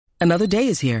Another day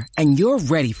is here, and you're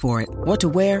ready for it. What to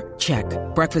wear? Check.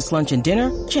 Breakfast, lunch, and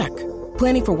dinner? Check.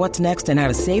 Planning for what's next and how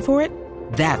to save for it?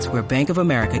 That's where Bank of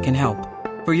America can help.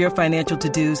 For your financial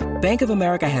to-dos, Bank of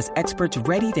America has experts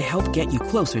ready to help get you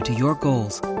closer to your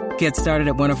goals. Get started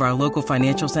at one of our local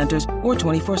financial centers or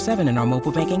 24/7 in our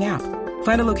mobile banking app.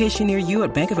 Find a location near you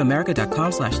at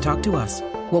bankofamerica.com/talktous.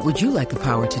 What would you like the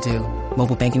power to do?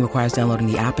 Mobile banking requires downloading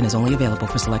the app and is only available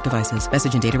for select devices.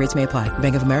 Message and data rates may apply.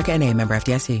 Bank of America N.A., member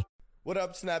FDIC. What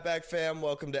up, Snapback fam?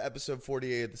 Welcome to episode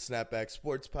 48 of the Snapback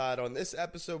Sports Pod. On this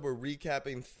episode, we're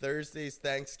recapping Thursday's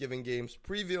Thanksgiving games,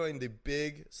 previewing the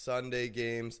big Sunday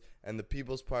games, and the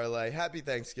People's Parlay. Happy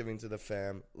Thanksgiving to the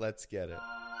fam. Let's get it.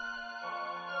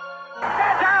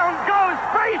 Down goes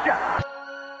Frazier!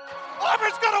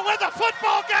 Auburn's gonna win the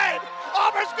football game!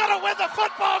 Auburn's gonna win the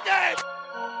football game!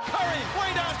 Curry, way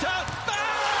downtown,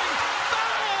 bang!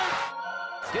 Bang!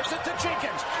 Gives it to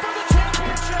Jenkins for the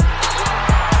championship!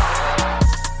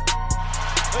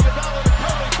 Iguodala to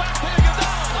Curry, back to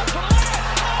Iguodala, up to the line!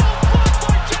 Oh, blocked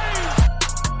by James!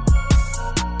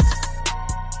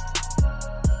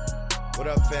 What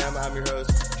up, fam? I'm your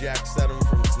host, Jack Sedham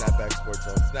from Snapback Sports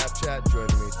on Snapchat.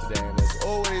 Joining me today, and as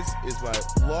always, is my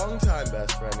longtime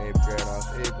best friend, Abe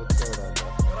Granoff. Abe, what's going on, bro?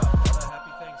 What up, brother?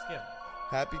 Happy Thanksgiving.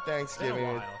 Happy Thanksgiving. It's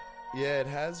been a while. Yeah, it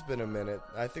has been a minute.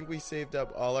 I think we saved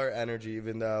up all our energy,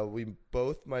 even though we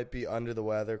both might be under the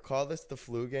weather. Call this the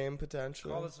flu game,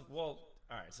 potentially.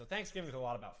 All right, so Thanksgiving's a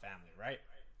lot about family, right?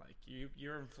 Like,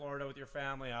 you're in Florida with your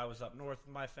family. I was up north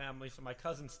with my family. So my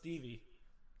cousin Stevie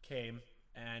came,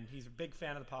 and he's a big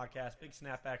fan of the podcast, big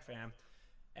Snapback fan.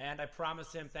 And I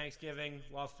promised him Thanksgiving,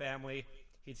 love family.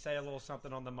 He'd say a little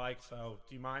something on the mic. So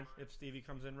do you mind if Stevie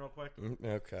comes in real quick?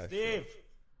 Okay. Steve!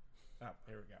 Sure. Oh,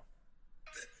 here we go.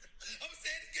 I'm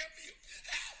saying to you,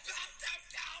 how about them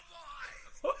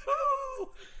Cowboys?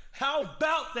 Woo-hoo! How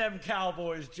about them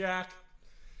Cowboys, Jack?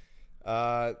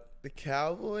 The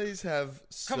Cowboys have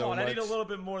so Come on, much... I need a little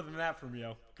bit more than that from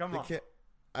you. Come on.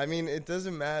 I mean, it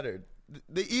doesn't matter.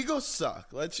 The Eagles suck.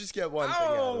 Let's just get one thing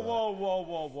out of the way.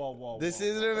 Whoa. This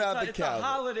isn't about the It's Cowboys. a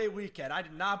holiday weekend. I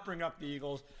did not bring up the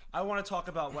Eagles. I want to talk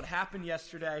about what happened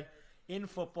yesterday in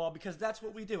football because that's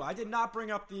what we do. I did not bring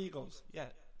up the Eagles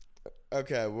yet.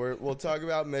 Okay, we'll talk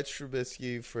about Mitch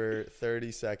Trubisky for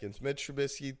 30 seconds. Mitch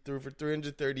Trubisky threw for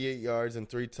 338 yards and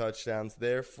 3 touchdowns.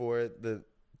 Therefore, the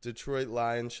Detroit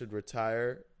Lions should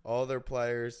retire all their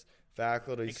players,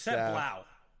 faculty, Except staff. Blau.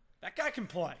 That guy can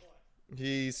play.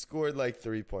 He scored like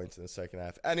 3 points in the second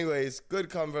half. Anyways, good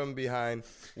come from behind.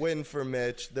 Win for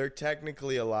Mitch. They're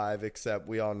technically alive, except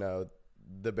we all know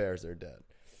the Bears are dead.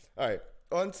 All right,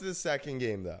 on to the second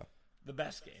game, though. The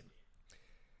best game.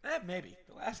 Maybe.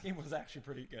 The last game was actually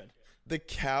pretty good. The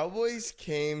Cowboys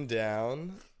came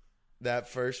down that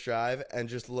first drive and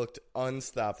just looked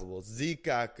unstoppable. Zeke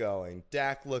got going.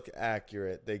 Dak looked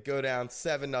accurate. They go down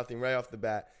 7-0 right off the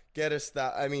bat. Get a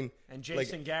stop. I mean, And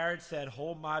Jason Garrett said,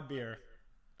 hold my beer.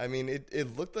 I mean,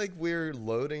 it looked like we were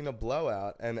loading a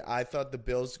blowout, and I thought the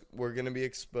Bills were going to be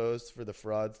exposed for the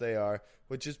frauds they are,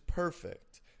 which is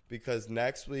perfect because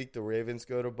next week the Ravens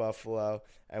go to Buffalo,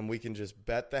 and we can just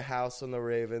bet the house on the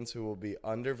Ravens, who will be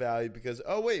undervalued because,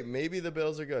 oh, wait, maybe the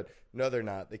Bills are good. No, they're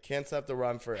not. They can't stop the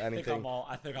run for anything.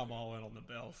 I think I'm all in on the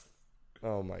Bills.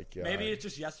 Oh, my God. Maybe it's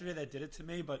just yesterday that did it to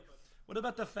me, but what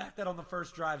about the fact that on the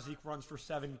first drive, Zeke runs for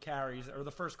 7 carries, or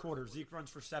the first quarter, Zeke runs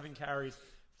for 7 carries,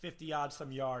 50-odd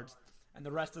some yards, and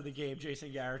the rest of the game,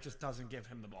 Jason Garrett just doesn't give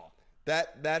him the ball.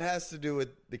 That has to do with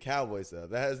the Cowboys, though.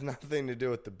 That has nothing to do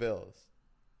with the Bills.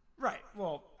 Right.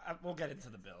 Well, we'll get into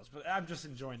the Bills, but I'm just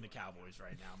enjoying the Cowboys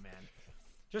right now, man.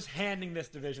 Just handing this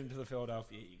division to the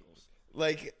Philadelphia Eagles.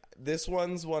 Like, this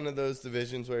one's one of those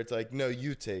divisions where it's like, no,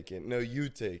 you take it. No, you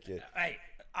take it. Hey,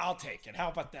 I'll take it. How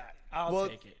about that? I'll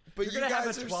take it. But You're going to have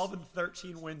a 12 and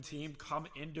 13 win team come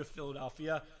into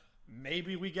Philadelphia.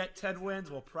 Maybe we get 10 wins.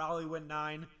 We'll probably win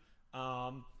 9.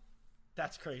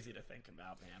 That's crazy to think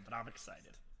about, man, but I'm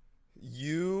excited.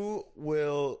 You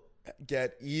will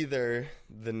get either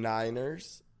the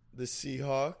Niners, the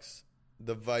Seahawks,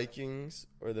 the Vikings,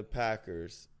 or the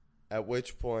Packers, at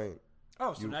which point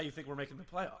Oh, so now you think we're making the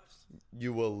playoffs?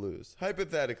 you will lose.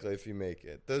 Hypothetically, if you make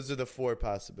it. Those are the 4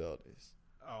 possibilities.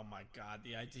 Oh, my God.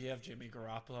 The idea of Jimmy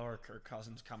Garoppolo or Kirk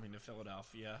Cousins coming to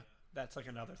Philadelphia, that's like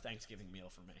another Thanksgiving meal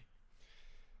for me.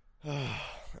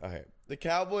 All right. The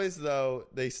Cowboys, though,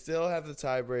 they still have the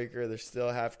tiebreaker. They're still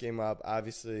a half game up.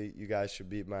 Obviously, you guys should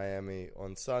beat Miami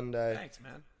on Sunday. Thanks,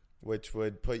 man. Which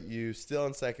would put you still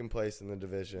in second place in the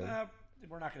division.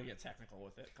 We're not going to get technical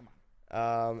with it. Come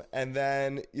on. And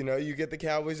then, you get the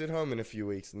Cowboys at home in a few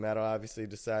weeks, and that'll obviously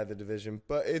decide the division.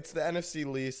 But it's the NFC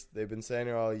least. They've been saying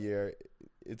it all year.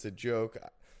 It's a joke.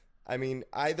 I mean,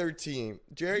 either team.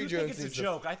 Jerry You Jones think it's needs a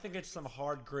joke. I think it's some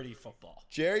hard, gritty football.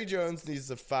 Jerry Jones needs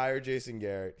to fire Jason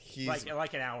Garrett. He's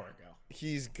Like an hour ago.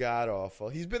 He's god awful.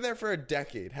 He's been there for a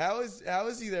decade. How is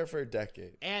he there for a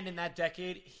decade? And in that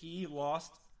decade, he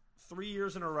lost 3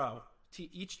 years in a row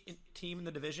to each team in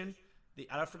the division.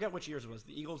 I forget which years it was.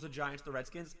 The Eagles, the Giants, the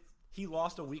Redskins. He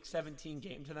lost a Week 17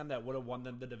 game to them that would have won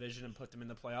them the division and put them in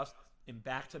the playoffs in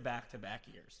back-to-back-to-back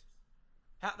years.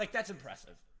 That's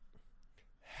impressive.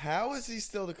 How is he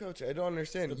still the coach? I don't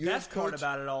understand. The best part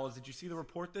about it all is, did you see the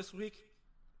report this week?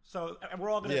 So we're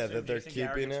all going to assume that they're Jason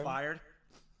Garrett keeping gets him. Fired.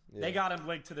 Yeah. They got him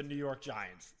linked to the New York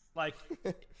Giants.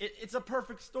 It's a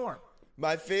perfect storm.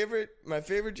 My favorite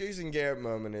Jason Garrett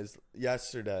moment is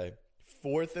yesterday,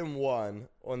 4th and 1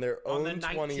 on their own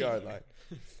 20-yard line.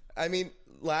 I mean,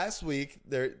 last week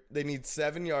they need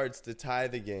 7 yards to tie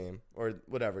the game or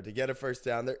whatever to get a first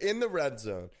down. They're in the red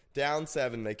zone, down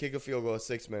 7. They kick a field goal with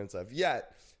 6 minutes left.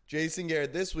 Yet Jason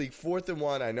Garrett this week, 4th and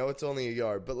 1. I know it's only a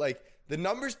yard, but the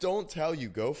numbers don't tell you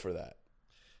go for that.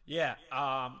 Yeah,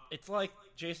 it's like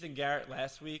Jason Garrett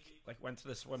last week, went to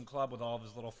the swim club with all of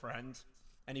his little friends,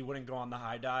 and he wouldn't go on the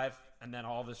high dive, and then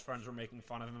all of his friends were making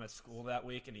fun of him at school that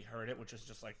week, and he heard it, which is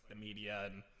just the media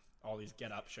and all these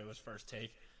get-up shows, First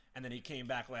Take, and then he came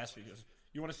back last week, he goes,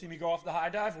 "You want to see me go off the high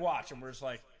dive? Watch." And we're just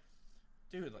like,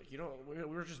 dude, you don't,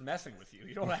 we're just messing with you.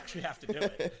 You don't actually have to do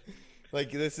it.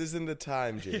 This isn't the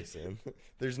time, Jason.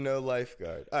 There's no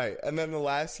lifeguard. All right, and then the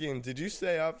last game, did you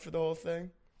stay up for the whole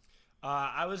thing?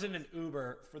 I was in an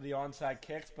Uber for the onside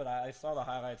kicks, but I saw the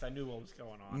highlights. I knew what was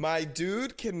going on. My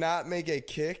dude cannot make a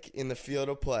kick in the field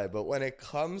of play, but when it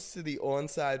comes to the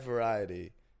onside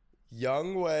variety,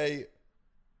 Younghoe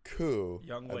Koo,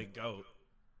 Younghoe Goat,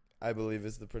 I believe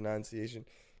is the pronunciation,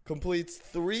 completes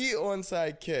 3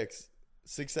 onside kicks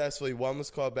successfully. 1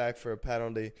 was called back for a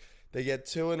penalty. They get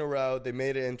 2 in a row. They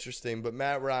made it interesting, but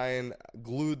Matt Ryan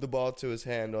glued the ball to his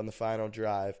hand on the final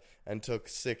drive and took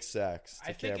 6 sacks.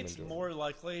 I think it's more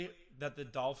likely that the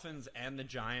Dolphins and the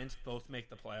Giants both make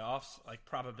the playoffs,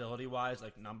 probability-wise,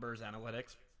 numbers,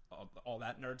 analytics, all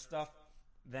that nerd stuff,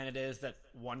 than it is that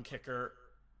one kicker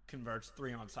converts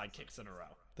 3 onside kicks in a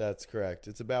row. That's correct.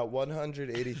 It's about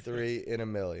 183 in a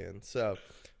million. So,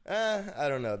 I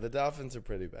don't know. The Dolphins are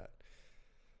pretty bad.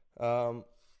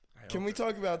 Can we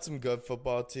talk about some good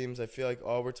football teams? I feel like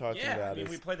all we're talking about is...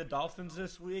 we play the Dolphins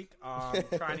this week,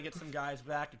 trying to get some guys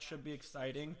back. It should be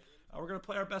exciting. We're going to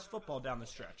play our best football down the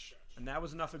stretch. And that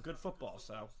was enough of good football,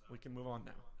 so we can move on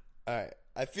now. All right.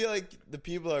 I feel like the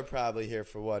people are probably here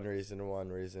for one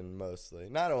reason mostly.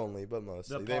 Not only, but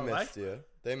mostly. They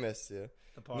missed you.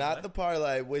 Not the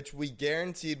parlay, which we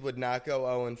guaranteed would not go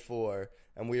 0-4,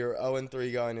 and we were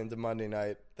 0-3 going into Monday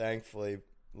night. Thankfully,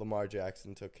 Lamar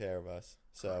Jackson took care of us.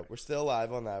 So we're still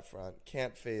alive on that front.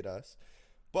 Can't fade us.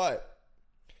 But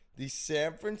the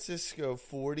San Francisco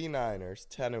 49ers,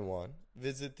 10-1,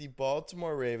 visit the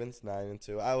Baltimore Ravens,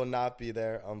 9-2. I will not be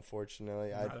there,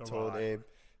 unfortunately. I told Abe,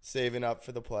 saving up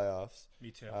for the playoffs.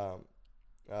 Me too.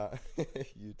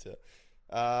 You too.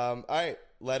 All right,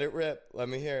 let it rip. Let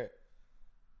me hear it.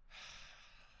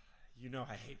 You know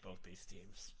I hate both these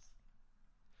teams.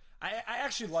 I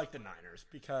actually like the Niners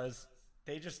because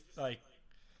they just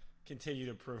continue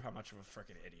to prove how much of a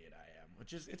freaking idiot I am,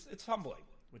 which is it's humbling,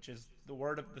 which is the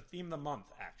theme of the month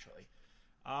actually.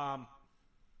 I'm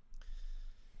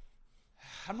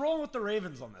rolling with the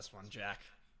Ravens on this one, Jack.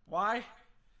 Why?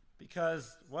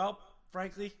 Because, well,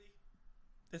 frankly,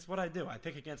 it's what I do. I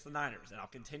pick against the Niners, and I'll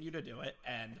continue to do it.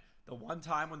 And the one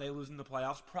time when they lose in the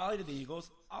playoffs, probably to the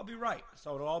Eagles, I'll be right.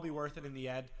 So it'll all be worth it in the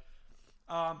end.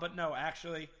 But no,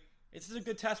 actually, this is a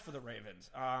good test for the Ravens.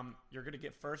 You're going to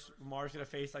get first. Lamar's going to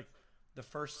face the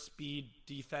first speed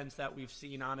defense that we've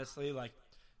seen, honestly.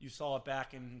 You saw it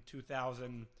back in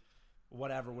 2000,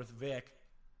 whatever, with Vic.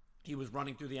 He was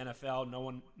running through the NFL. No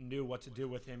one knew what to do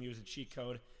with him. He was a cheat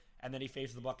code. And then he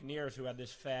faced the Buccaneers, who had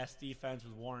this fast defense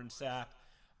with Warren Sapp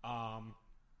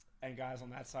and guys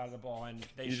on that side of the ball. And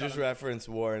they you just referenced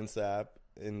Warren Sapp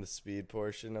in the speed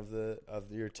portion of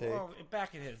your take. Well,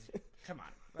 back in his, come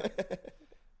on.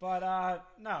 But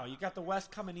no, you got the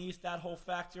West coming east. That whole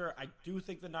factor. I do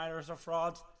think the Niners are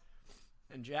frauds.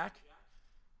 And Jack,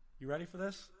 you ready for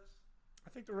this? I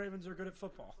think the Ravens are good at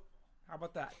football. How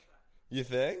about that? You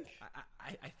think?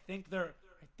 I think they're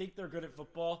good at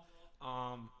football.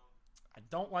 I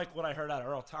don't like what I heard out of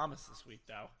Earl Thomas this week,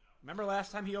 though. Remember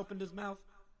last time he opened his mouth?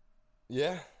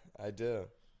 Yeah, I do.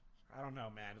 I don't know,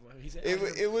 man.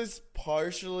 It was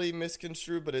partially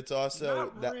misconstrued, but it's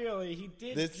also not really. He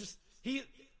did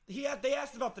they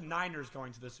asked about the Niners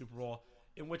going to the Super Bowl,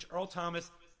 in which Earl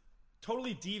Thomas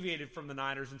totally deviated from the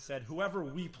Niners and said, "Whoever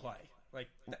we play." Like,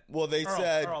 Well, they Earl,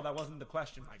 said Earl, that wasn't the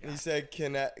question, my guy. he said,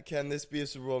 "Can this be a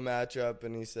Super Bowl matchup?"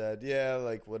 And he said, "Yeah,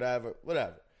 like whatever."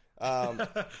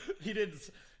 He did.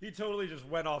 He totally just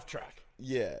went off track.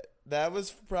 Yeah, that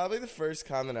was probably the first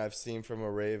comment I've seen from a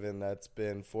Raven that's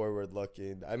been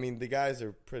forward-looking. I mean, the guys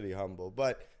are pretty humble,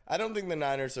 but I don't think the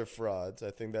Niners are frauds.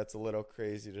 I think that's a little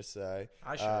crazy to say.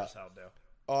 I sure as hell do.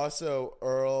 Also,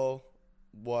 Earl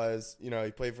was, he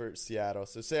played for Seattle,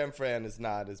 so San Fran is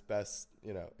not his best,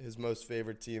 his most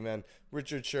favorite team. And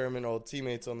Richard Sherman, old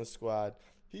teammates on the squad,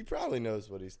 he probably knows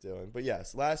what he's doing. But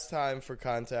yes, last time for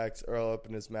context, Earl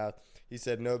opened his mouth. He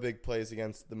said no big plays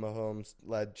against the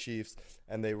Mahomes-led Chiefs,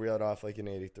 and they reeled off like an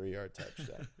 83-yard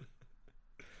touchdown.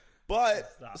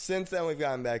 But since then, we've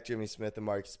gotten back Jimmy Smith and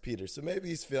Marcus Peters, so maybe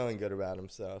he's feeling good about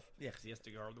himself. Yeah, because he has to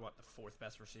guard, the fourth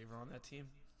best receiver on that team?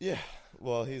 Yeah,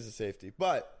 well, he's a safety.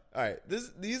 But, all right,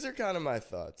 these are kind of my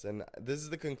thoughts, and this is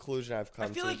the conclusion I've come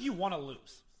to. I feel like you want to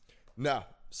lose. No.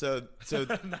 So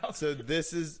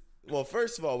this is – well,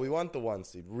 first of all, we want the 1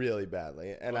 seed really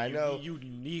badly, and I know – You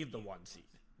need the 1 seed.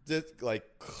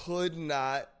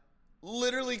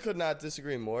 Literally could not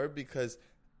disagree more, because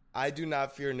I do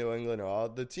not fear New England at all.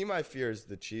 The team I fear is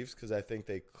the Chiefs, because I think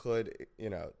they could,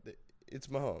 it's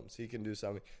Mahomes. He can do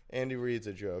something. Andy Reid's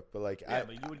a joke, but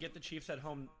but you would get the Chiefs at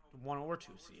home 1 or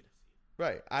 2 seed.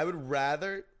 Right. I would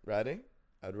rather,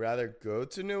 I'd rather go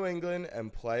to New England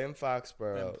and play in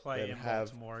Foxborough than play in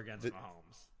Baltimore against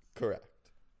Mahomes. Correct.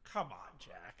 Come on,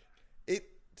 Jack.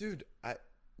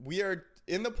 We are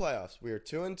in the playoffs. We are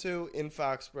 2-2 in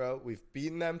Foxborough. We've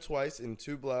beaten them twice in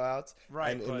 2 blowouts.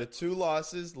 Right. And in the 2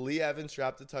 losses, Lee Evans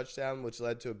dropped a touchdown, which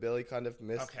led to a Billy Cundiff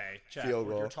missed Jack, field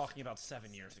goal. You're talking about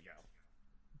 7 years ago.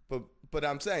 But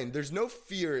I'm saying there's no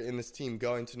fear in this team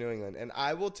going to New England. And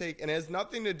I will take – and it has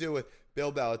nothing to do with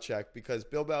Bill Belichick, because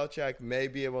Bill Belichick may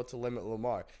be able to limit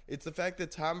Lamar. It's the fact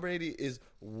that Tom Brady is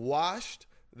washed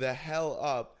the hell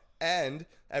up. And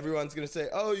everyone's going to say,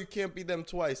 oh, you can't beat them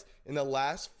twice. In the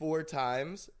last 4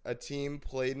 times a team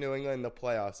played New England in the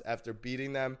playoffs, after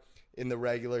beating them in the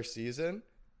regular season,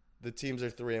 the teams are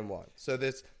 3-1. So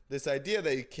this idea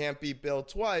that you can't beat Bill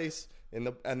twice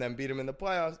and then beat him in the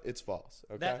playoffs, it's false.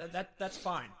 Okay, that's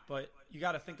fine. But you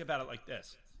got to think about it like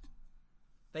this.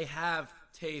 They have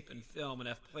tape and film and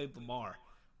have played Lamar,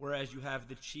 whereas you have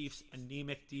the Chiefs'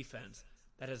 anemic defense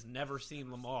that has never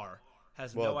seen Lamar,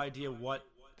 has no idea what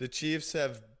 – the Chiefs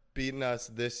have beaten us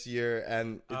this year,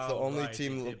 and it's the only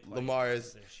team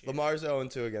Lamar's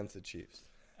 0-2 against the Chiefs.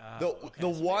 The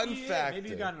one factor, maybe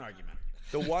you got an argument.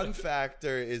 The one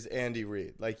factor is Andy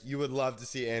Reid. You would love to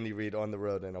see Andy Reid on the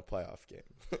road in a playoff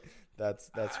game. that's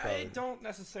probably. I don't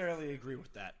necessarily agree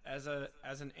with that. As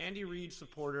an Andy Reid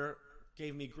supporter,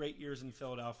 gave me great years in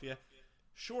Philadelphia.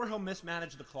 Sure, he'll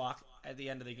mismanage the clock at the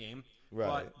end of the game,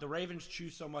 right. But the Ravens chew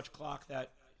so much clock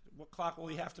that what clock will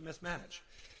he have to mismanage?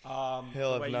 He'll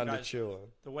have none to chew on.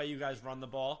 The way you guys run the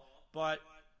ball. But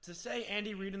to say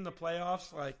Andy Reid in the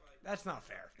playoffs, that's not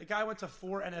fair. The guy went to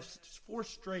 4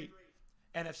 straight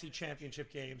NFC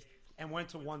championship games and went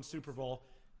to 1 Super Bowl.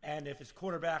 And if his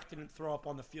quarterback didn't throw up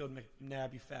on the field,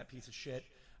 McNabb, you fat piece of shit,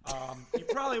 he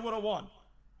probably would have won.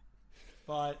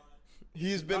 But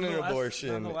he's been an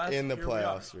abortion in the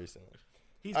playoffs recently.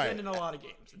 He's been in a lot of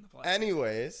games in the playoffs.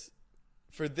 Anyways,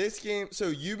 for this game, so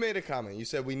you made a comment. You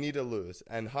said we need to lose,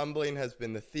 and humbling has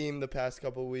been the theme the past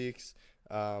couple weeks.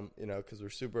 Because we're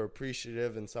super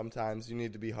appreciative, and sometimes you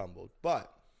need to be humbled.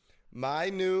 But my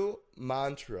new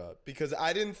mantra, because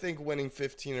I didn't think winning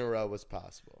 15 in a row was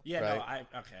possible. Yeah, right?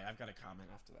 no, I've got a comment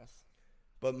after this.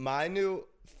 But my new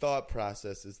thought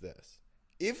process is this: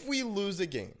 if we lose a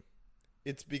game,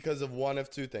 it's because of one of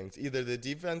 2 things. Either the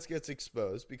defense gets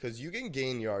exposed, because you can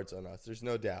gain yards on us, there's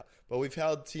no doubt. But we've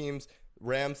held teams.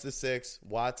 Rams to 6,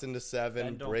 Watson to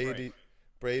 7,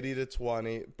 Brady to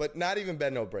 20, but not even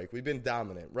bend no break. We've been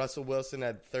dominant. Russell Wilson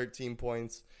had 13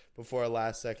 points before a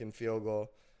last-second field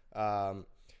goal.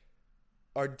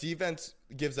 Our defense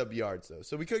gives up yards, though,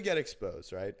 so we could get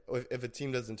exposed, right, if a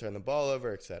team doesn't turn the ball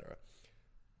over, etc.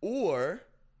 Or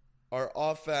our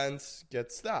offense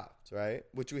gets stopped, right,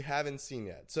 which we haven't seen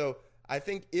yet. So I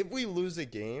think if we lose a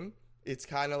game, it's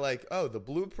kind of like, the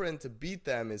blueprint to beat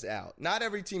them is out. Not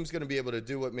every team's going to be able to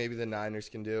do what maybe the Niners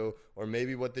can do or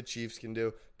maybe what the Chiefs can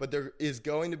do, but there is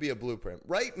going to be a blueprint.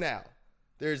 Right now,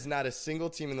 there's not a single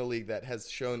team in the league that has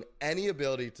shown any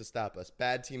ability to stop us.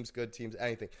 Bad teams, good teams,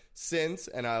 anything. Since,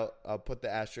 and I'll put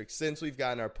the asterisk, since we've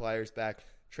gotten our players back,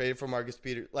 traded for Marcus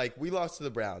Peters. We lost to the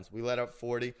Browns. We let up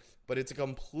 40, but it's a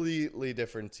completely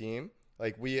different team.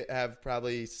 We have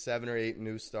probably 7 or 8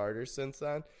 new starters since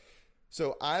then.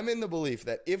 So I'm in the belief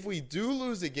that if we do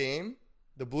lose a game,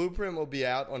 The blueprint will be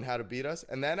out on how to beat us,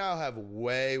 and then I'll have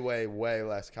way, way, way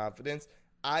less confidence.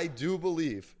 I do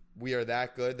believe we are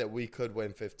that good that we could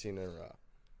win 15 in a row.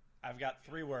 I've got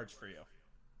 3 words for you.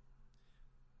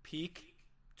 Peak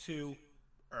too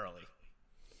early.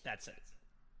 That's it.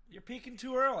 You're peaking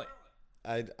too early.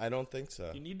 I don't think so.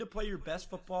 You need to play your best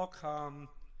football come...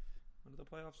 When do the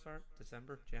playoffs start?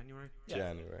 December? January?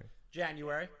 Yeah.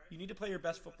 January. You need to play your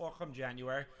best football come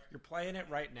January. You're playing it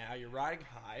right now. You're riding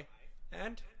high.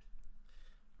 And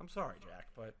I'm sorry, Jack,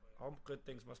 but all good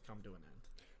things must come to an end.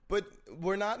 But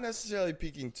we're not necessarily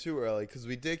peaking too early because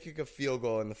we did kick a field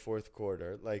goal in the fourth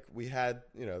quarter. Like, we had,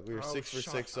 we were 6 for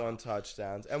 6 on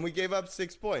touchdowns, and we gave up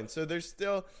 6 points. So there's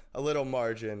still a little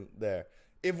margin there.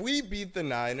 If we beat the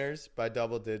Niners by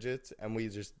double digits and we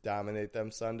just dominate them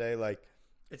Sunday,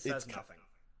 it says nothing.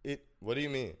 What do you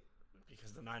mean?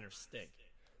 Because the Niners stink.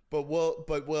 But we'll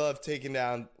have taken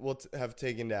down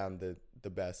the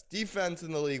best defense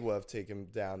in the league. We'll have taken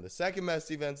down the second best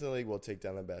defense in the league. We'll take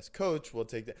down the best coach. We'll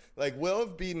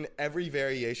have beaten every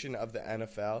variation of the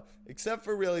NFL except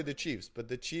for really the Chiefs. But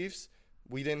the Chiefs,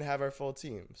 we didn't have our full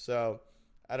team. So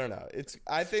I don't know.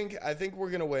 I think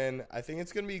we're gonna win. I think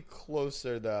it's gonna be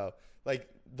closer though. Like,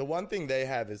 the one thing they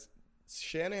have is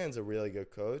Shanahan's a really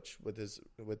good coach with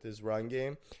his run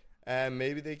game, and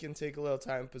maybe they can take a little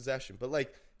time in possession.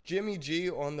 But Jimmy G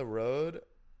on the road,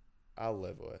 I'll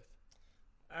live with.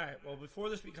 All right, well, before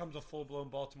this becomes a full-blown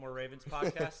Baltimore Ravens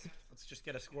podcast, let's just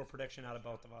get a score prediction out of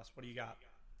both of us. What do you got?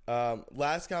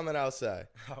 Last comment I'll say.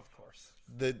 Of course.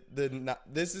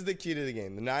 This is the key to the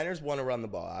game. The Niners want to run the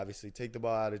ball, obviously. Take the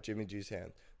ball out of Jimmy G's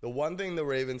hand. The one thing the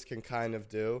Ravens can kind of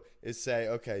do is say,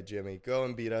 okay, Jimmy, go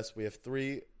and beat us. We have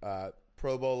 3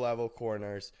 Pro Bowl-level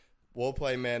corners. We'll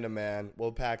play man-to-man.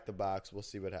 We'll pack the box. We'll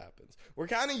see what happens. We're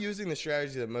kind of using the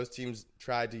strategy that most teams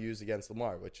tried to use against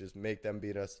Lamar, which is make them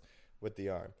beat us with the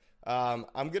arm.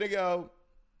 I'm going to go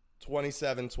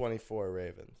 27-24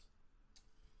 Ravens.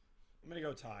 I'm going to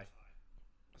go tie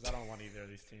because I don't want either of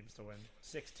these teams to win.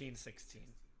 16-16.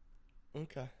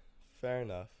 Okay, fair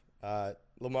enough.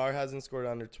 Lamar hasn't scored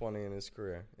under 20 in his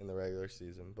career in the regular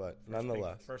season, but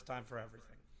nonetheless. First time for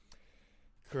everything.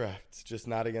 Correct, just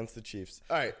not against the Chiefs.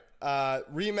 All right,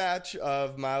 rematch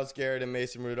of Myles Garrett and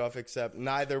Mason Rudolph, except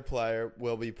neither player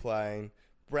will be playing.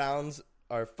 Browns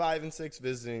are 5-6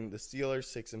 visiting the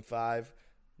Steelers 6-5.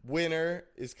 Winner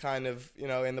is kind of,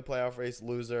 in the playoff race.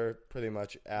 Loser pretty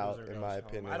much out, in my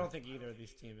opinion. I don't think either of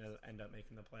these teams end up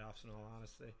making the playoffs, in all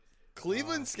honesty.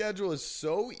 Cleveland's schedule is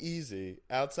so easy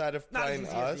outside of playing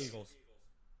us. As the Eagles.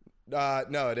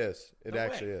 No, it is. It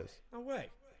actually is. No way.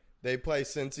 They play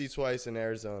Cincy twice in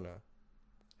Arizona.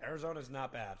 Arizona's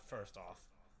not bad, first off.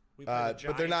 We play the Giants.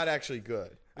 But they're not actually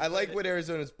good. I like what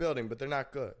Arizona's building, but they're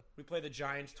not good. We play the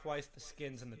Giants twice, the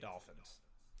Skins, and the Dolphins.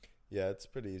 Yeah, it's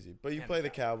pretty easy. But you play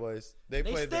the Cowboys. They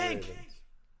play the Ravens.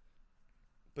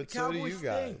 But so do you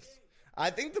guys. Stink. I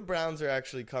think the Browns are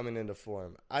actually coming into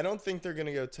form. I don't think they're going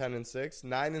to go 10-6.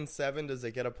 9-7, does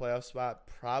it get a playoff spot?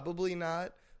 Probably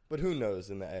not. But who knows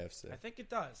in the AFC? I think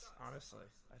it does, honestly.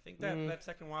 I think that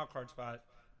second wild card spot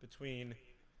between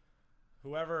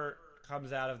whoever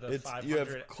comes out of the 500, you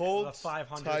have Colts,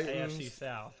 500 Titans, AFC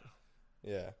South.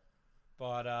 Yeah.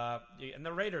 But and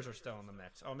the Raiders are still in the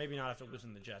mix. Oh, maybe not after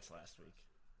losing the Jets last week.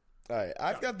 All right,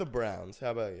 I've got the Browns. How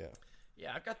about you?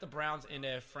 Yeah, I've got the Browns in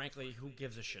there. Frankly, who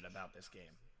gives a shit about this game?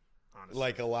 Honestly,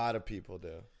 like a lot of people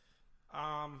do.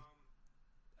 I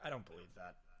don't believe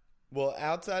that. Well,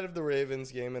 outside of the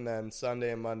Ravens game and then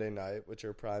Sunday and Monday night, which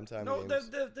are primetime games.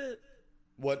 The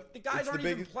guys aren't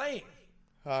even playing.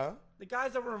 Huh? The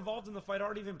guys that were involved in the fight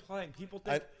aren't even playing. People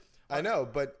think. I know,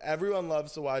 but everyone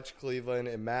loves to watch Cleveland.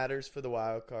 It matters for the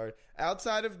wild card.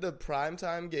 Outside of the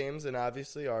primetime games and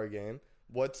obviously our game,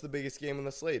 what's the biggest game on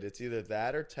the slate? It's either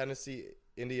that or Tennessee,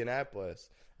 Indianapolis.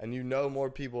 And more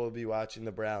people will be watching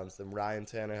the Browns than Ryan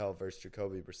Tannehill versus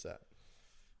Jacoby Brissett.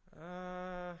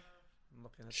 I'm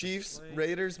looking at Chiefs,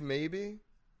 Raiders, maybe?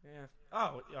 Yeah.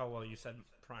 Oh, well, you said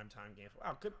primetime games.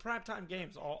 Wow, good primetime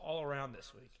games all around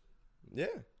this week. Yeah,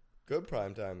 good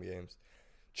primetime games.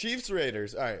 Chiefs,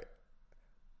 Raiders. All right.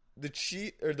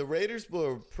 The Raiders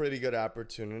blew a pretty good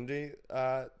opportunity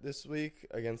this week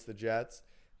against the Jets.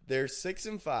 They're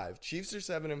 6-5. Chiefs are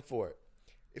 7-4.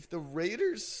 If the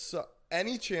Raiders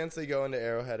any chance they go into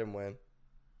Arrowhead and win?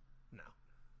 No,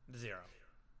 0.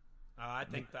 I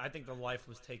think the life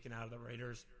was taken out of the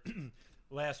Raiders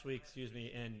last week.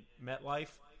 In MetLife.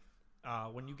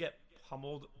 When you get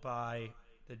pummeled by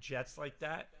the Jets like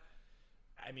that,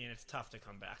 I mean, it's tough to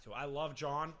come back to. I love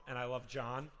John and I love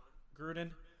John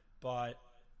Gruden, but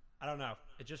I don't know.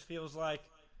 It just feels like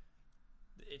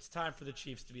it's time for the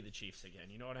Chiefs to be the Chiefs again.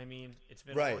 You know what I mean? It's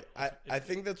been Right. I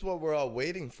think that's what we're all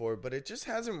waiting for, but it just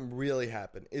hasn't really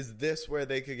happened. Is this where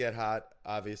they could get hot?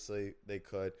 Obviously, they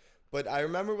could. But I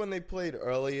remember when they played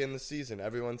early in the season,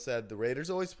 everyone said the Raiders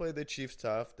always played the Chiefs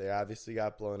tough. They obviously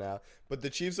got blown out. But the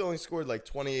Chiefs only scored like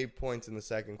 28 points in the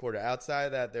second quarter. Outside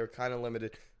of that, they were kind of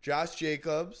limited. Josh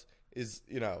Jacobs is,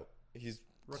 he's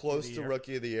close to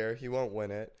Rookie of the Year. He won't win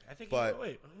it. I think. But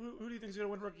who do you think is going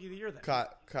to win Rookie of the Year then?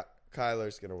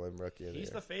 Kyler's going to win Rookie of the Year. He's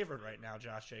the favorite right now,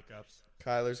 Josh Jacobs.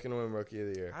 Kyler's going to win Rookie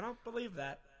of the Year. I don't believe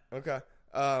that. Okay.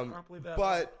 I don't believe that.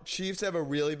 But Chiefs have a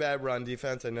really bad run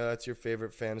defense. I know that's your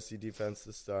favorite fantasy defense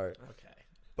to start. Okay.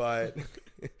 But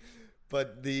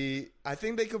I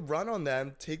think they could run on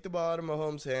them, take the ball out of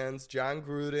Mahomes' hands. John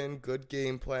Gruden, good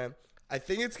game plan. I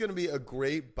think it's going to be a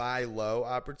great buy low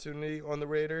opportunity on the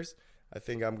Raiders. I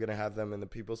think I'm going to have them in the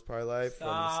People's Parlay from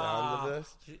the sound of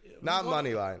this. Not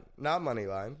money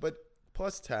line, but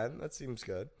plus 10. That seems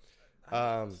good.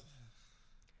 And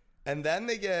then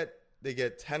they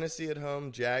get Tennessee at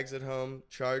home, Jags at home,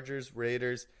 Chargers,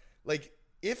 Raiders. Like,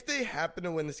 if they happen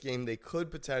to win this game, they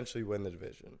could potentially win the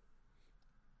division.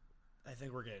 I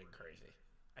think we're getting crazy.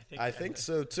 I think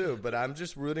so too, but I'm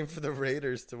just rooting for the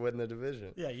Raiders to win the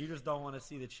division. Yeah, you just don't want to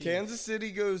see the Chiefs. Kansas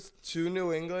City goes to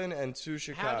New England and to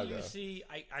Chicago. How do you see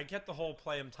 – I get the whole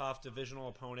play them tough, divisional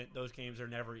opponent. Those games are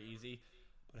never easy.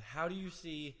 But how do you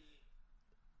see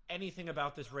anything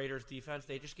about this Raiders defense?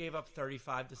 They just gave up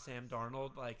 35 to Sam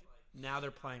Darnold. Like, now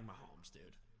they're playing Mahomes, dude.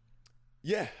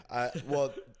 Yeah,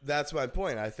 well, that's my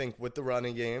point. I think with the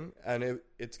running game, and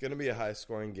it's going to be a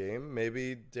high-scoring game,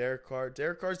 maybe Derek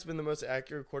Carr's been the most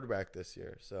accurate quarterback this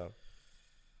year, so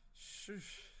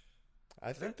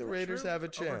I think the Raiders have a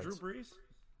chance. Over Drew Brees?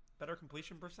 Better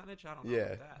completion percentage? I don't know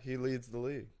about that. He leads the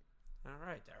league. All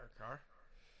right, Derek Carr.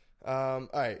 All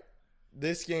right,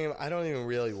 this game I don't even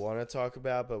really want to talk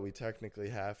about, but we technically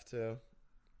have to.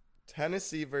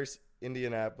 Tennessee versus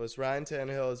Indianapolis. Ryan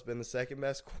Tannehill has been the second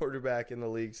best quarterback in the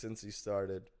league since he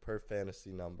started, per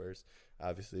fantasy numbers.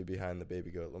 Obviously behind the baby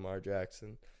goat Lamar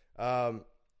Jackson.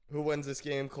 Who wins this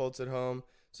game? Colts at home.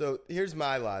 So here's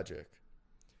my logic.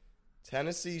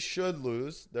 Tennessee should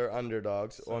lose. They're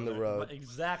underdogs on the road.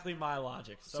 Exactly my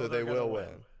logic. So they will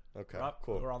win. Okay,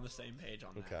 cool. We're on the same page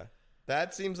on that. Okay.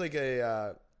 That seems like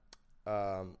a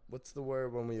what's the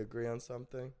word when we agree on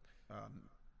something?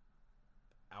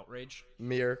 Outrage.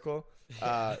 Miracle.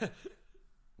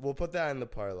 We'll put that in the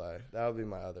parlay. That would be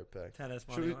my other pick. Tennis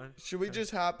money line. Should we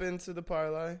just hop into the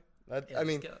parlay?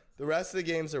 The rest of the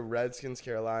games are Redskins,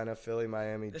 Carolina, Philly,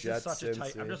 Miami, Jets,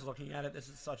 Cincy. I'm just looking at it. This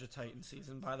is such a Titan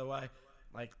season, by the way.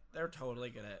 Like, they're totally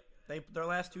going to – their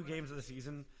last two games of the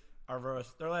season are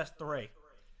versus – their last three.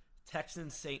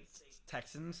 Texans, Saints,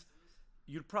 Texans.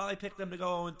 You'd probably pick them to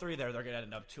go 0-3 there. They're going to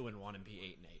end up 2-1 and be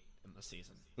 8-8 in the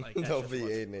season. Like, they'll be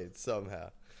 8-8 somehow.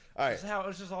 All right.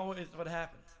 It's just always what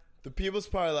happens. The People's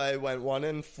Parlay went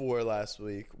 1-4 last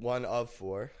week, 1 of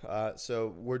 4.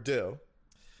 So we're due.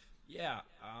 Yeah.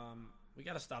 We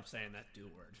got to stop saying that do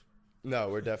word. No,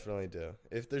 we're definitely due.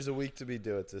 If there's a week to be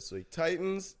due, it's this week.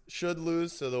 Titans should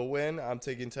lose, so they'll win. I'm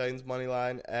taking Titans money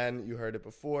line, and you heard it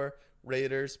before.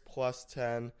 Raiders plus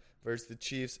 10 versus the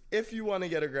Chiefs. If you want to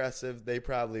get aggressive, they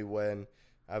probably win.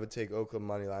 I would take Oakland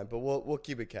money line, but we'll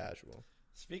keep it casual.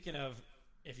 Speaking of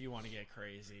if you want to get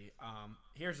crazy,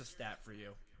 here's a stat for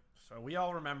you. So we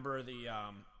all remember the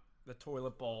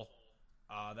toilet bowl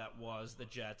that was the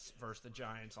Jets versus the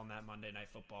Giants on that Monday Night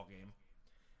Football game.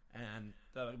 And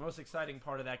the most exciting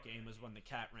part of that game was when the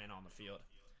cat ran on the field.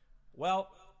 Well,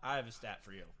 I have a stat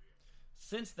for you.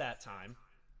 Since that time,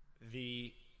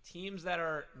 the teams that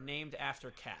are named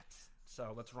after cats,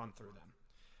 so let's run through them.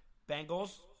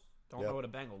 Bengals, don't know what a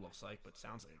Bengal looks like, but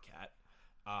sounds like a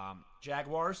cat.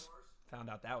 Jaguars, found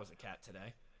out that was a cat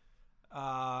today.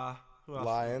 Who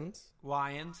else?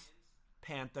 Lions,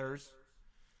 Panthers.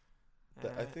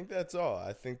 I think that's all.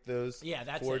 I think those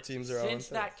that's 4 it. teams are 0-10. Since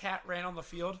that cat ran on the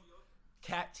field,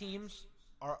 cat teams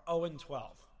are 0-12.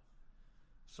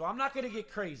 So I'm not going to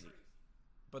get crazy.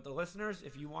 But the listeners,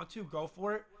 if you want to, go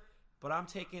for it. But I'm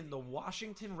taking the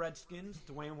Washington Redskins,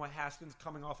 Dwayne Haskins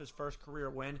coming off his first career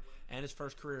win and his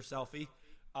first career selfie.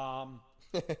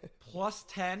 Plus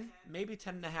 10, maybe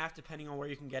 10.5, depending on where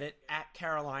you can get it, at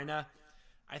Carolina.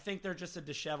 I think they're just a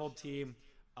disheveled team.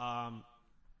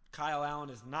 Kyle Allen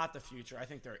is not the future. I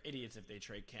think they're idiots if they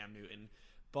trade Cam Newton.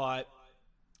 But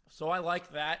so I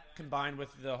like that combined with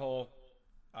the whole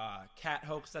cat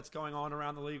hoax that's going on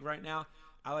around the league right now.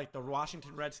 I like the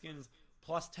Washington Redskins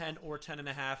plus 10 or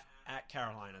 10.5 at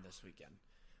Carolina this weekend.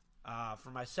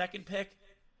 For my second pick,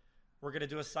 we're going to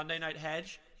do a Sunday night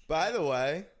hedge. By the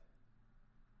way,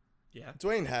 Yeah.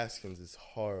 Dwayne Haskins is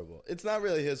horrible. It's not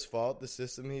really his fault. The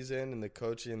system he's in and the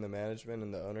coaching and the management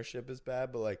and the ownership is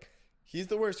bad, but like he's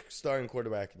the worst starting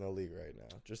quarterback in the league right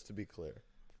now, just to be clear.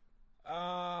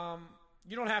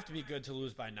 You don't have to be good to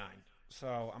lose by 9. So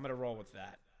I'm going to roll with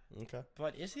that. Okay.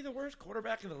 But is he the worst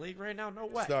quarterback in the league right now? No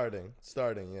way.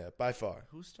 Starting, yeah, by far.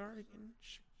 Who's starting in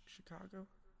Chicago?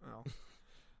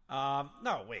 Oh.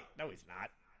 No, wait. No, he's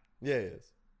not. Yeah, he is.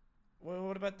 Well,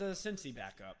 what about the Cincy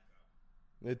backup?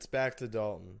 It's back to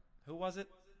Dalton. Who was it?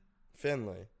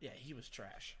 Finley. Yeah, he was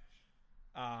trash.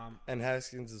 And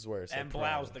Haskins is worse. And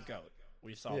Blau's the GOAT.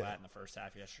 We saw that in the first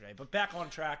half yesterday. But back on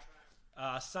track.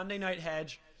 Sunday night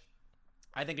hedge.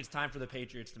 I think it's time for the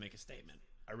Patriots to make a statement.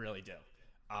 I really do.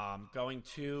 Going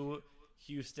to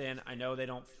Houston, I know they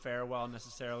don't fare well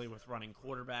necessarily with running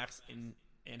quarterbacks in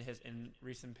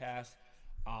recent past,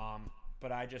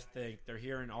 but I just think they're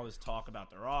hearing all this talk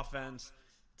about their offense.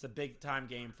 It's a big-time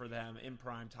game for them in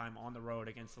prime time on the road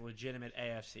against a legitimate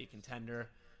AFC contender.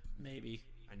 Maybe.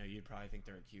 I know you'd probably think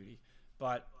they're a cutie.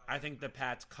 But I think the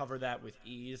Pats cover that with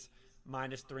ease.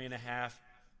 -3.5.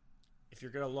 If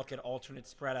you're going to look at alternate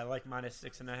spread, I like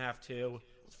 -6.5 too.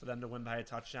 It's for them to win by a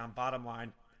touchdown. Bottom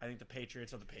line, I think the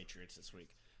Patriots are the Patriots this week.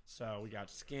 So we got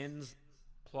Skins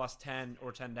 +10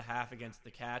 or 10.5 against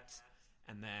the Cats,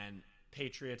 and then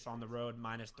Patriots on the road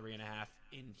 -3.5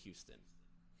 in Houston.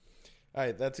 All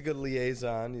right, that's a good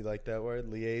liaison. You like that word?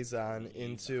 Liaison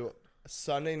into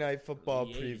Sunday Night Football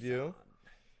preview.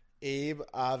 Abe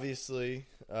obviously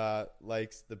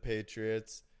likes the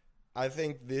Patriots. I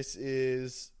think this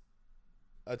is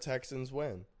a Texans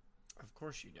win. Of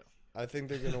course you do. I think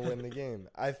they're going to win the game.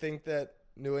 I think that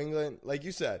New England, like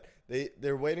you said,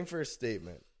 they're waiting for a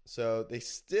statement. So they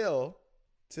still,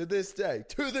 to this day,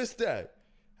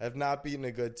 have not beaten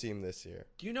a good team this year.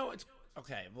 Do you know it's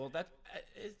okay? Well,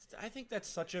 I think that's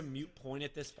such a moot point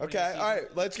at this point. Okay, all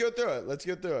right, let's go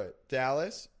through it.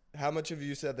 Dallas, how much have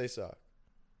you said they suck?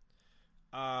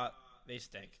 They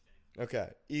stink. Okay,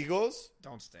 Eagles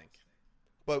Don't stink.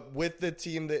 But with the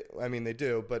team they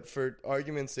do, but for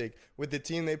argument's sake, with the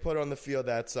team they put on the field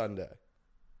that Sunday,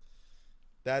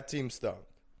 that team stunk.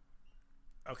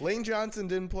 Okay. Lane Johnson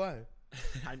didn't play.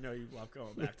 I know you love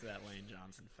going back to that Lane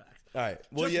Johnson fact. All right.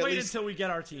 Just wait until we get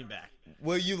our team back.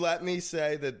 Will you let me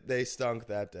say that they stunk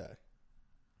that day?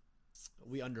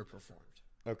 We underperformed.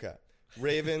 Okay.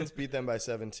 Ravens beat them by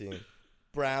 17.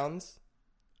 Browns.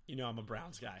 You know I'm a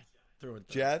Browns guy. Through and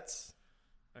through. Jets.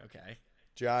 Okay.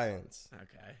 Giants.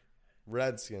 Okay.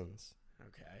 Redskins.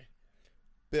 Okay.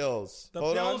 Bills. The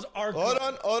Bills are good.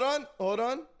 Hold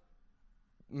on.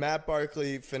 Matt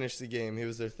Barkley finished the game. He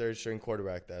was their third string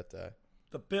quarterback that day.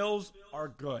 The Bills are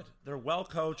good. They're well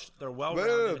coached. They're well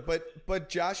rounded. But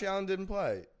Josh Allen didn't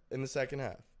play in the second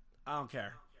half. I don't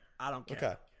care.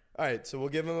 Okay. All right, so we'll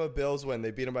give him a Bills win.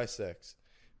 They beat him by 6.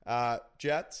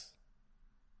 Jets.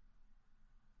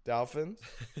 Dolphins.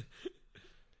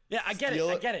 Yeah, I get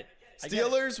it.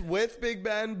 Steelers with Big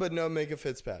Ben, but no Minka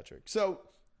Fitzpatrick. So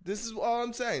this is all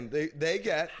I'm saying. They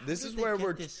get. This is where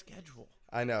we're. This schedule.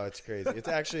 I know, it's crazy. It's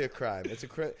actually a crime.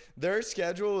 Their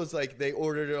schedule is like they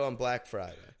ordered it on Black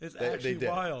Friday. It's actually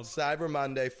wild. Cyber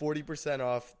Monday, 40%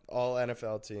 off all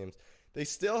NFL teams. They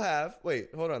still have.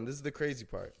 Wait, hold on. This is the crazy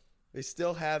part. They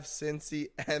still have Cincy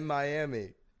and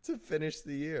Miami to finish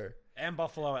the year. And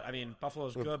Buffalo. I mean,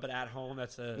 Buffalo's good, but at home,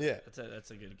 that's a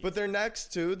good game. But their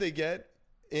next two, they get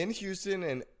in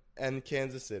Houston and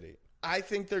Kansas City. I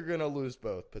think they're going to lose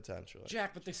both potentially.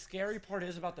 Jack, but the scary part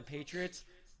is about the Patriots.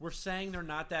 We're saying they're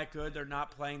not that good. They're not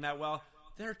playing that well.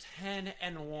 They're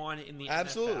 10-1 in the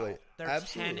Absolutely. NFL. They're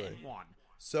Absolutely. 10-1.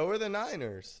 So are the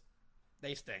Niners.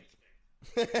 They stink.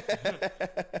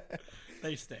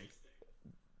 They stink.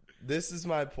 This is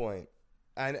my point.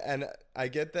 And I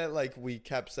get that, like, we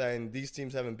kept saying these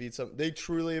teams haven't beat some. They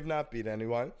truly have not beat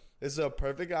anyone. This is a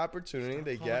perfect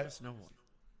opportunity. Yes, you are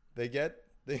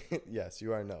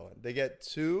no one. They get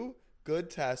 2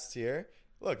 good tests here.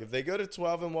 Look, if they go to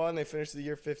 12-1, they finish the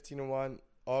year 15-1.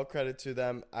 All credit to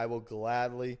them. I will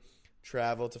gladly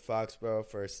travel to Foxborough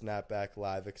for a snapback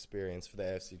live experience for the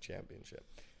AFC Championship.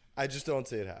 I just don't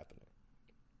see it happening.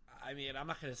 I mean, I'm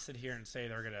not going to sit here and say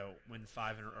they're going to win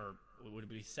 5 or would it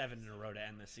be 7 in a row to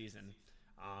end the season.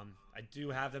 I do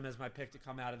have them as my pick to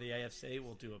come out of the AFC.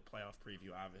 We'll do a playoff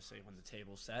preview, obviously, when the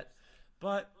table's set.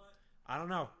 But I don't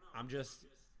know.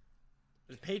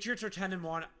 The Patriots are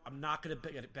 10-1. I'm not going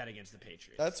to bet against the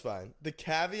Patriots. That's fine. The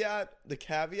caveat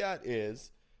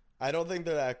is, I don't think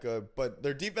they're that good, but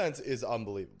their defense is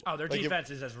unbelievable. Oh, their defense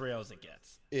is as real as it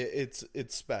gets. It's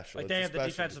special. Like, they have the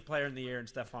defensive player in the year in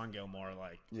Stephon Gilmore.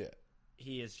 Like, yeah,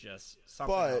 he is just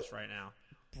something else right now.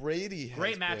 Brady has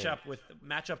great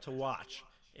matchup to watch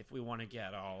if we want to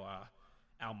get all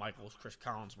Al Michaels, Chris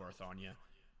Collinsworth on you.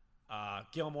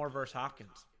 Gilmore versus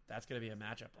Hopkins. That's going to be a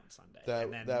matchup on Sunday.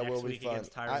 And then that next will be week fun.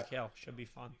 against Tyreek Hill. Should be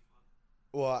fun.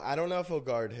 Well, I don't know if he'll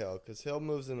guard Hill because Hill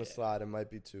moves in the slot. It might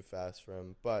be too fast for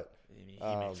him. But He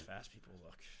makes fast people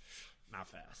look not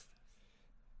fast.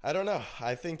 I don't know.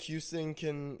 I think Houston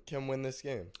can win this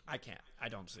game. I can't. I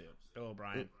don't see it. Bill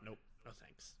O'Brien, nope. No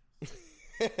thanks.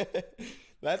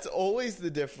 That's always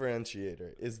the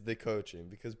differentiator is the coaching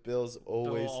because Bill's Bill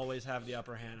will always have the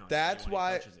upper hand on That's anyone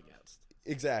why he coaches against.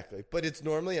 Exactly. But it's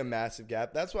normally a massive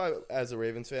gap. That's why as a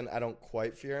Ravens fan, I don't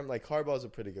quite fear him. Like Harbaugh's a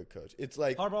pretty good coach. It's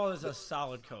like Harbaugh is a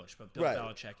solid coach, but Bill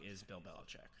Belichick is Bill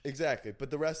Belichick. Exactly.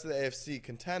 But the rest of the AFC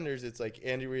contenders, it's like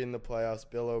Andy Reid in the playoffs,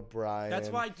 Bill O'Brien. That's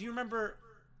why. Do you remember?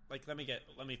 Like, let me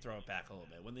throw it back a little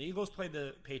bit. When the Eagles played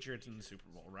the Patriots in the Super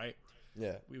Bowl, right?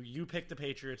 Yeah. You picked the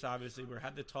Patriots, obviously. We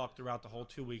had the talk throughout the whole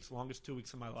 2 weeks, longest 2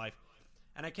 weeks of my life.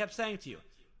 And I kept saying to you,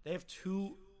 they have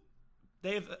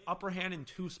the upper hand in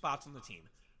two spots on the team.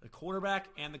 The quarterback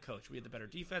and the coach. We had the better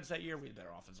defense that year. We had the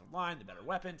better offensive line, the better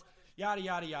weapons, yada,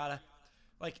 yada, yada.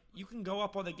 Like, you can go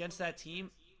up against that team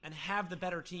and have the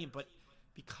better team, but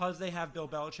because they have Bill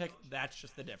Belichick, that's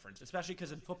just the difference. Especially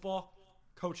because in football,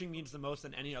 coaching means the most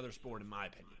than any other sport, in my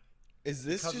opinion. Is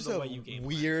this just a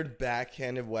weird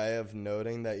backhanded way of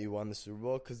noting that you won the Super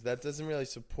Bowl? Because that doesn't really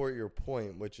support your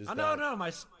point, which is No.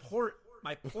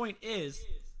 My point is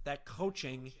that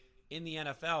coaching in the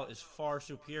NFL is far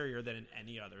superior than in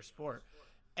any other sport,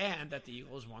 and that the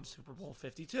Eagles won Super Bowl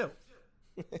 52.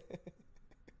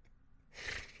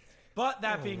 But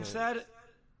that being said,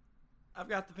 I've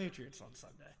got the Patriots on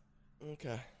Sunday.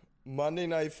 Okay. Monday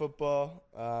Night Football.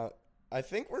 I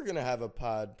think we're going to have a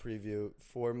pod preview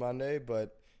for Monday,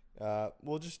 but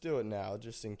we'll just do it now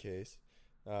just in case.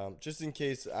 Just in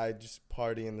case I just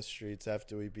party in the streets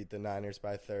after we beat the Niners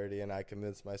by 30 and I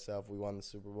convince myself we won the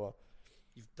Super Bowl.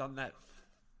 You've done that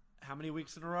how many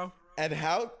weeks in a row? And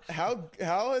how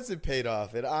has it paid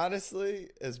off? It honestly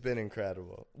has been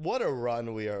incredible. What a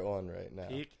run we are on right now.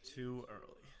 Peak too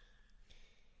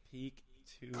early.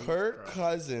 Kirk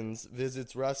Cousins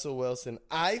visits Russell Wilson.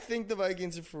 I think the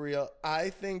Vikings are for real. I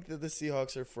think that the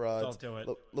Seahawks are frauds. Don't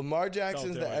do it. Lamar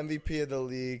Jackson's the MVP of the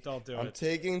league. Don't do it. I'm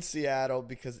taking Seattle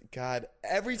because, God,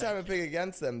 every time I pick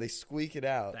against them, they squeak it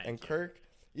out. Kirk,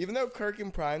 even though Kirk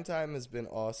in primetime has been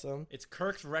awesome. It's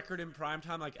Kirk's record in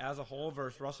primetime, like, as a whole,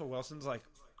 versus Russell Wilson's, like,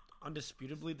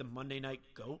 undisputably the Monday night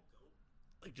GOAT.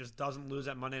 Like, just doesn't lose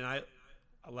at Monday night,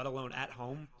 let alone at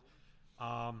home.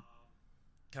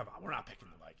 Come on, we're not picking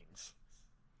the Vikings.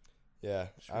 Yeah,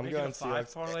 I'm going to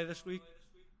 5 parlay this week.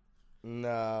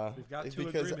 No, we've got two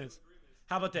agreements.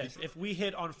 How about this? If we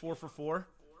hit on 4 for 4,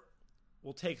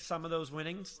 we'll take some of those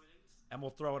winnings and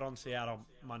we'll throw it on Seattle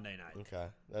Monday night. Okay,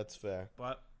 that's fair.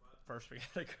 But first, we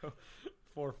got to go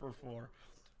 4 for 4,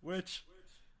 which,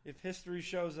 if history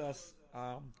shows us,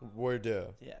 we're due.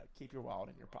 Yeah, keep your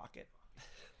wallet in your pocket.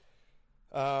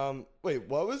 Wait,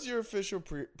 what was your official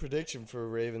prediction for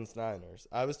Ravens-Niners?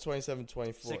 I was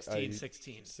 27-24.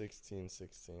 16-16.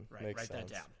 16-16. Right, Makes write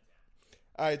sense. that down.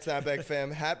 All right, Snapback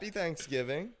fam. Happy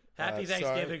Thanksgiving. Happy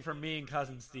Thanksgiving from me and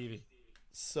cousin Stevie.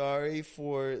 Sorry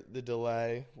for the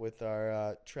delay with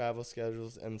our travel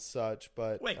schedules and such,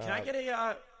 but... Wait, can I get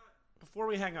a... before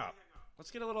we hang up,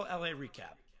 let's get a little LA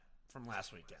recap from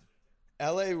last weekend.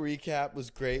 LA recap was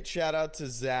great. Shout out to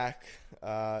Zach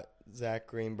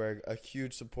Greenberg, a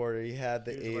huge supporter. He had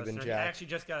the Abe and Jack. I actually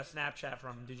just got a Snapchat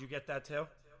from him. Did you get that too?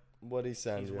 What'd he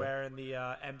send you? He's wearing the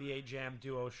NBA Jam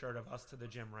duo shirt of us to the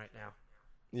gym right now.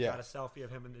 Yeah. Got a selfie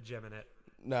of him in the gym in it.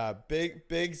 Nah,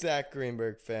 big Zach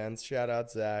Greenberg fans. Shout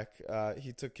out Zach.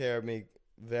 He took care of me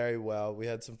very well. We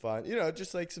had some fun. You know,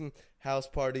 just like some house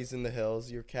parties in the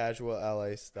hills, your casual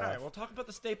LA stuff. All right, we'll talk about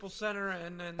the Staples Center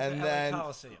and the then LA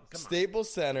Coliseum. Come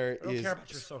Staples Center I don't care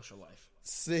about your social life.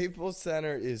 Staples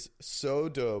Center is so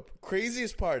dope.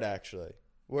 Craziest part, actually.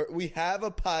 We have a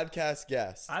podcast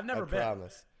guest. I've never been. I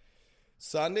promise.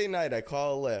 Sunday night, I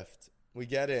call a Lyft. We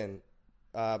get in.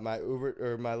 My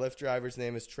Lyft driver's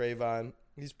name is Trayvon.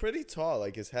 He's pretty tall.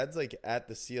 Like, his head's, like, at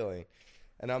the ceiling.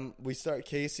 And we start,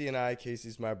 Casey and I,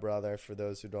 Casey's my brother, for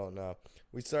those who don't know.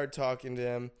 We start talking to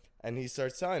him, and he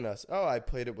starts telling us, oh, I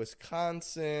played at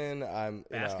Wisconsin.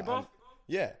 Basketball?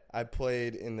 Yeah, I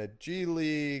played in the G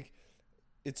League.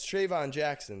 It's Trayvon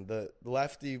Jackson, the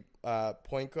lefty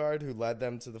point guard who led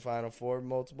them to the Final Four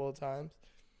multiple times.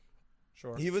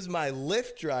 Sure. He was my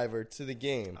Lyft driver to the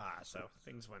game. So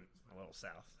things went a little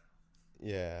south.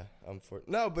 Yeah,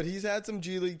 no, but he's had some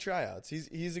G League tryouts.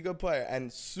 He's a good player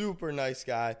and super nice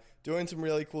guy, doing some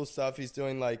really cool stuff. He's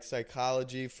doing like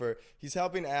psychology he's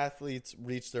helping athletes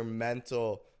reach their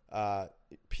mental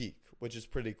peak, which is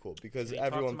pretty cool because Did he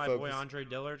everyone talk to my boy Andre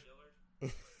Dillard?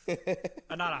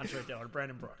 Not Andre Dillard,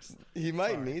 Brandon Brooks. He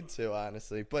might need to,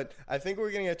 honestly. But I think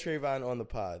we're going to get Trayvon on the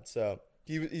pod. So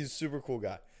he's a super cool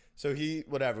guy. So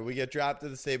we get dropped to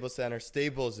the Staples Center.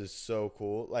 Staples is so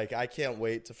cool. Like, I can't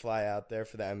wait to fly out there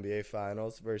for the NBA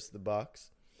Finals versus the Bucks.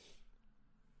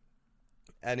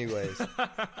 Anyways.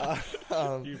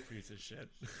 You piece of shit.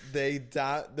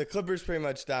 The Clippers pretty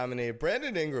much dominated.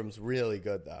 Brandon Ingram's really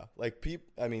good, though. Like,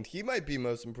 he might be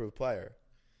most improved player.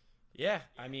 Yeah,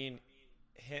 I mean,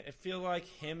 I feel like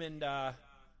him and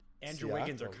Andrew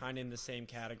Wiggins are kind of in the same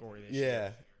category this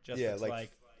year. It's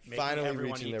like making finally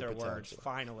everyone reaching eat their their potential. words.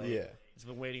 Finally. Yeah. It's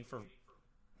been waiting for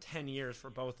 10 years for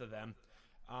both of them.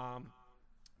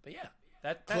 But yeah,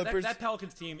 that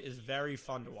Pelicans team is very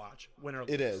fun to watch. Win or lose.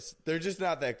 It is. They're just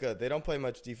not that good. They don't play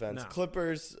much defense. No.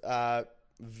 Clippers,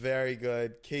 very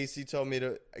good. Casey told me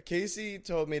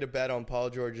to bet on Paul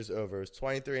George's over. It was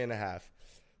 23.5.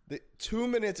 2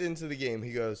 minutes into the game,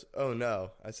 he goes, "Oh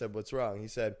no." I said, "What's wrong?" He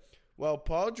said, "Well,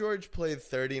 Paul George played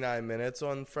 39 minutes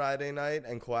on Friday night,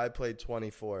 and Kawhi played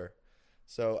 24.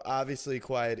 So obviously,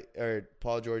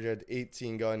 Paul George had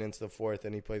 18 going into the fourth,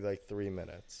 and he played like 3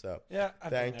 minutes. So yeah,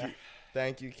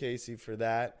 thank you, Casey, for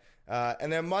that. And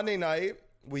then Monday night,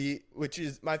 which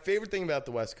is my favorite thing about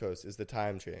the West Coast, is the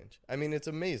time change. I mean, it's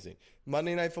amazing.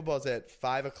 Monday Night Football is at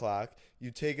 5:00.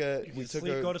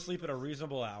 Go to sleep at a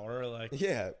reasonable hour.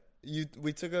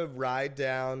 We took a ride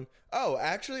down. Oh,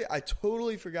 actually, I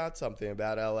totally forgot something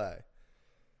about LA.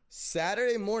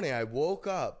 Saturday morning, I woke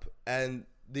up and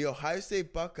the Ohio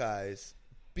State Buckeyes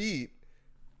beat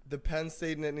the Penn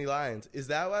State Nittany Lions. Is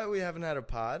that why we haven't had a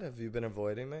pod? Have you been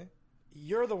avoiding me?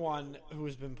 You're the one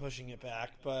who's been pushing it back,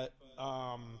 but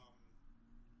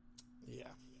yeah.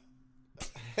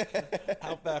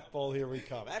 Outback Bowl, here we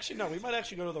come. Actually, no, we might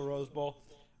actually go to the Rose Bowl.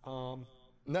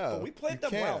 No, we played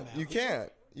them well, man. You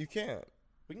can't. You can't.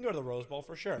 We can go to the Rose Bowl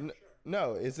for sure.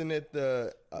 No, isn't it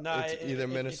it's either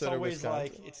Minnesota or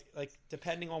Wisconsin? It's like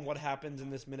depending on what happens in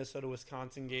this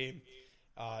Minnesota-Wisconsin game.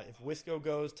 If Wisco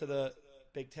goes to the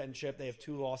Big Ten chip, they have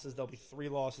 2 losses. There'll be 3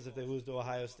 losses if they lose to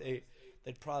Ohio State.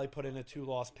 They'd probably put in a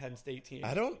 2-loss Penn State team.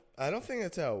 I don't think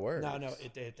that's how it works. No,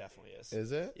 it definitely is.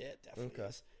 Is it? Yeah, it definitely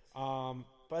is.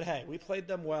 But hey, we played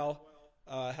them well.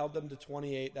 Held them to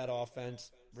 28. That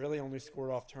offense really only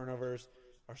scored off turnovers.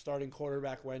 Our starting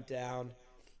quarterback went down.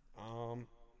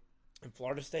 And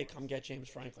Florida State, come get James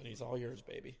Franklin. He's all yours,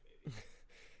 baby.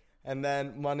 And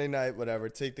then Monday night,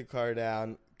 take the car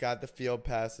down. Got the field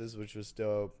passes, which was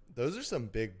dope. Those are some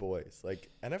big boys. Like,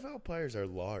 NFL players are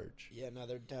large. Yeah, no,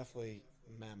 they're definitely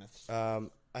mammoths.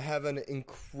 I have an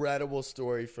incredible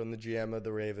story from the GM of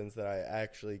the Ravens that I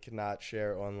actually cannot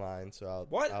share online. So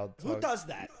Who does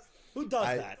that? Who does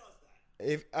that?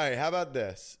 All right, how about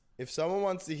this? If someone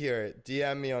wants to hear it,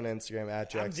 DM me on Instagram at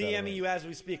Jack. I'm DMing you as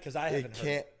we speak because I haven't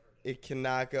heard. It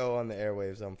cannot go on the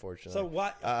airwaves, unfortunately. So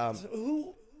what?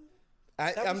 Who?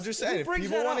 I'm just saying, if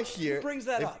people want to hear, who brings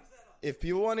that up? If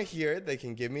people want to hear it, they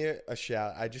can give me a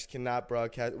shout. I just cannot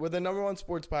broadcast. We're the #1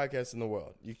 sports podcast in the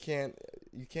world. You can't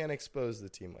expose the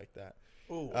team like that.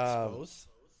 Ooh, expose?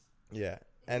 Yeah.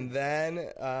 And then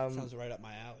sounds right up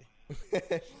my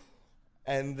alley.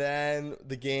 And then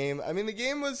the game. I mean, the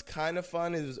game was kind of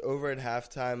fun. It was over at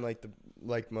halftime,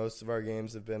 like most of our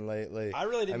games have been lately. I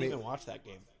really didn't even watch that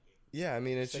game. Yeah, I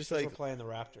mean, it's Sixers just like we're playing the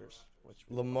Raptors.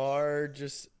 Lamar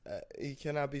just he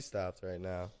cannot be stopped right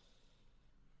now.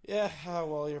 Yeah,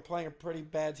 well, you're playing a pretty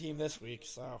bad team this week,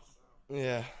 so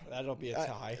yeah, that'll be a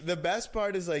tie. The best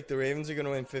part is the Ravens are going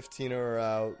to win 15 in a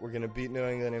row. We're going to beat New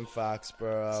England in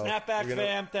Foxborough. Snapback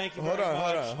fam, thank you very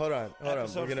much. Hold on.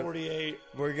 Episode 48.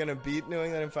 We're going to beat New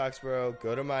England in Foxborough,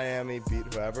 go to Miami,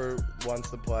 beat whoever wants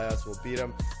to play us. We'll beat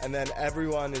them. And then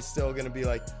everyone is still going to be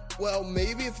like, well,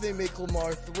 maybe if they make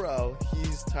Lamar throw,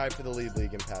 he's tied for the lead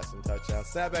in passing touchdowns.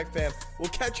 Snapback fam, we'll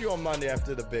catch you on Monday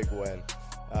after the big win.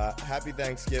 Happy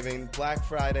Thanksgiving. Black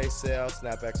Friday sale,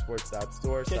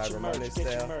 snapbacksports.store. Cyber Monday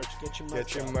sale.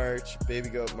 Get your merch. Baby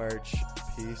Goat merch.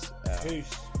 Peace out.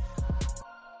 Peace.